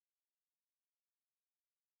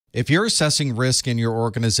If you're assessing risk in your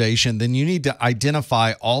organization, then you need to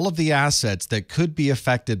identify all of the assets that could be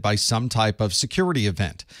affected by some type of security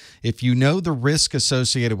event. If you know the risk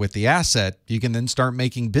associated with the asset, you can then start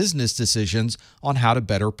making business decisions on how to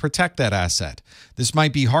better protect that asset. This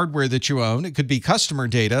might be hardware that you own, it could be customer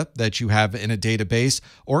data that you have in a database,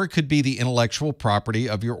 or it could be the intellectual property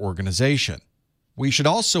of your organization. We should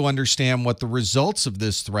also understand what the results of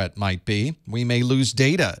this threat might be. We may lose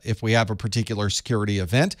data if we have a particular security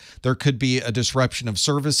event. There could be a disruption of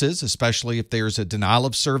services, especially if there's a denial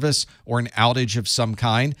of service or an outage of some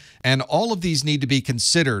kind. And all of these need to be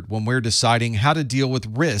considered when we're deciding how to deal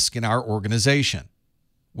with risk in our organization.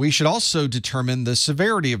 We should also determine the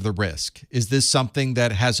severity of the risk. Is this something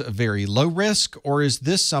that has a very low risk, or is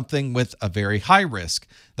this something with a very high risk?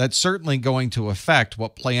 That's certainly going to affect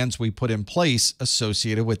what plans we put in place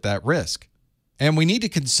associated with that risk. And we need to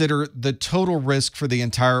consider the total risk for the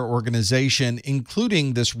entire organization,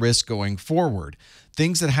 including this risk going forward.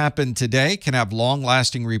 Things that happen today can have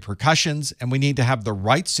long-lasting repercussions, and we need to have the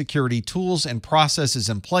right security tools and processes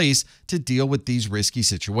in place to deal with these risky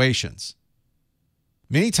situations.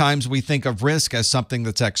 Many times we think of risk as something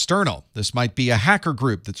that's external. This might be a hacker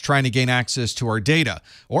group that's trying to gain access to our data,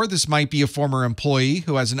 or this might be a former employee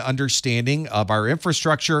who has an understanding of our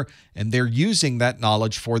infrastructure and they're using that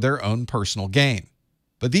knowledge for their own personal gain.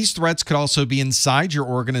 But these threats could also be inside your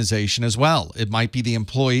organization as well. It might be the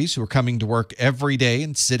employees who are coming to work every day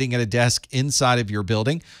and sitting at a desk inside of your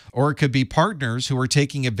building, or it could be partners who are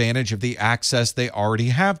taking advantage of the access they already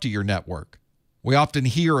have to your network. We often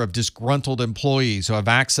hear of disgruntled employees who have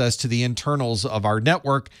access to the internals of our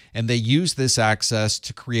network, and they use this access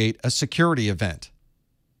to create a security event.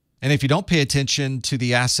 And if you don't pay attention to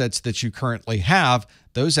the assets that you currently have,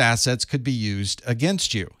 those assets could be used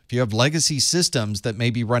against you. If you have legacy systems that may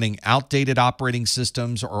be running outdated operating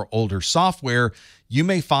systems or older software, you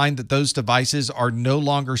may find that those devices are no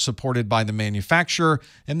longer supported by the manufacturer,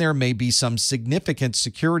 and there may be some significant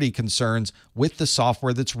security concerns with the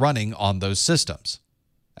software that's running on those systems.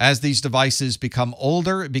 As these devices become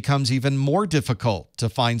older, it becomes even more difficult to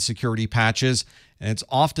find security patches, and it's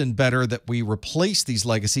often better that we replace these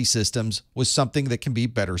legacy systems with something that can be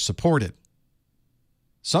better supported.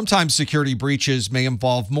 Sometimes security breaches may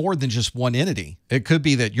involve more than just one entity. It could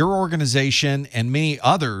be that your organization and many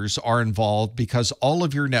others are involved because all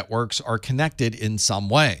of your networks are connected in some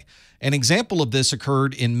way. An example of this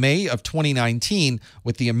occurred in May of 2019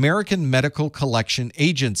 with the American Medical Collection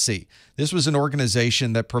Agency. This was an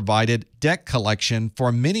organization that provided debt collection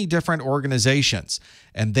for many different organizations,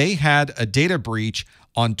 and they had a data breach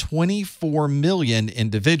on 24 million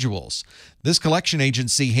individuals. This collection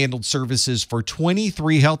agency handled services for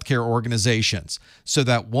 23 healthcare organizations, so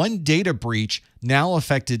that one data breach now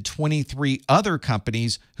affected 23 other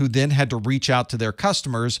companies who then had to reach out to their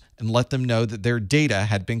customers and let them know that their data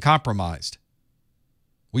had been compromised.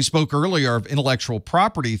 We spoke earlier of intellectual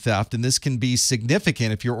property theft, and this can be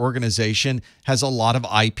significant if your organization has a lot of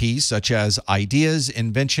IP, such as ideas,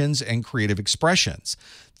 inventions, and creative expressions.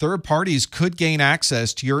 Third parties could gain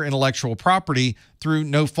access to your intellectual property through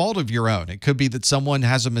no fault of your own. It could be that someone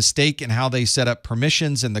has a mistake in how they set up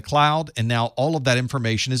permissions in the cloud, and now all of that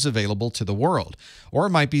information is available to the world. Or it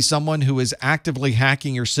might be someone who is actively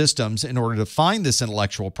hacking your systems in order to find this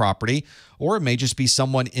intellectual property, or it may just be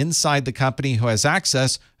someone inside the company who has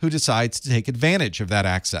access who decides to take advantage of that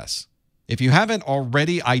access. If you haven't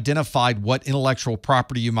already identified what intellectual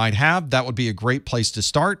property you might have, that would be a great place to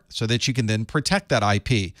start so that you can then protect that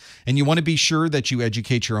IP. And you want to be sure that you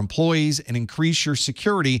educate your employees and increase your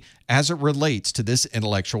security as it relates to this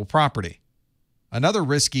intellectual property. Another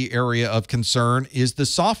risky area of concern is the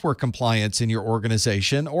software compliance in your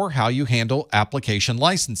organization or how you handle application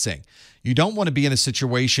licensing. You don't want to be in a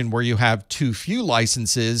situation where you have too few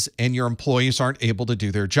licenses and your employees aren't able to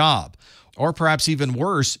do their job. Or perhaps even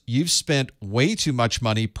worse, you've spent way too much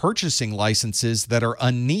money purchasing licenses that are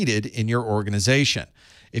unneeded in your organization.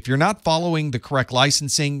 If you're not following the correct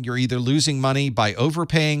licensing, you're either losing money by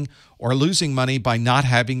overpaying or losing money by not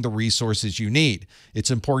having the resources you need. It's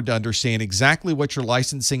important to understand exactly what your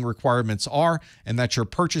licensing requirements are and that you're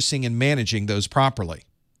purchasing and managing those properly.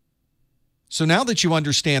 So now that you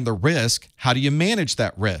understand the risk, how do you manage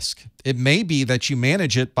that risk? It may be that you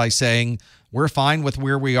manage it by saying, we're fine with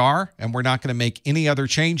where we are and we're not going to make any other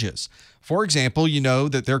changes. For example, you know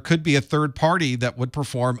that there could be a third party that would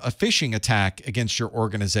perform a phishing attack against your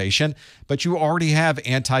organization, but you already have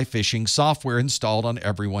anti-phishing software installed on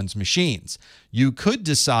everyone's machines. You could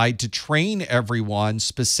decide to train everyone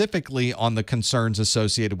specifically on the concerns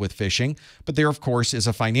associated with phishing, but there, of course, is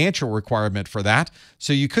a financial requirement for that.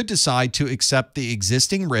 So you could decide to accept the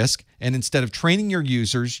existing risk, and instead of training your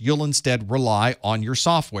users, you'll instead rely on your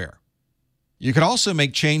software. You could also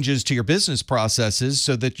make changes to your business processes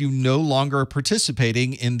so that you no longer are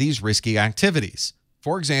participating in these risky activities.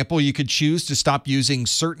 For example, you could choose to stop using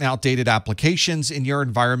certain outdated applications in your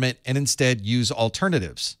environment and instead use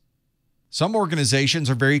alternatives. Some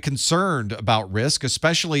organizations are very concerned about risk,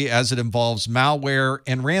 especially as it involves malware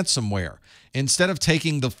and ransomware. Instead of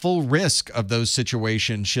taking the full risk of those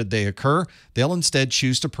situations should they occur, they'll instead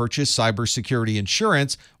choose to purchase cybersecurity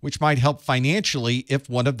insurance, which might help financially if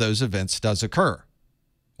one of those events does occur.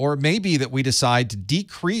 Or it may be that we decide to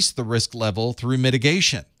decrease the risk level through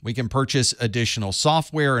mitigation. We can purchase additional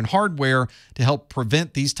software and hardware to help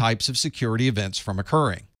prevent these types of security events from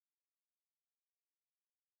occurring.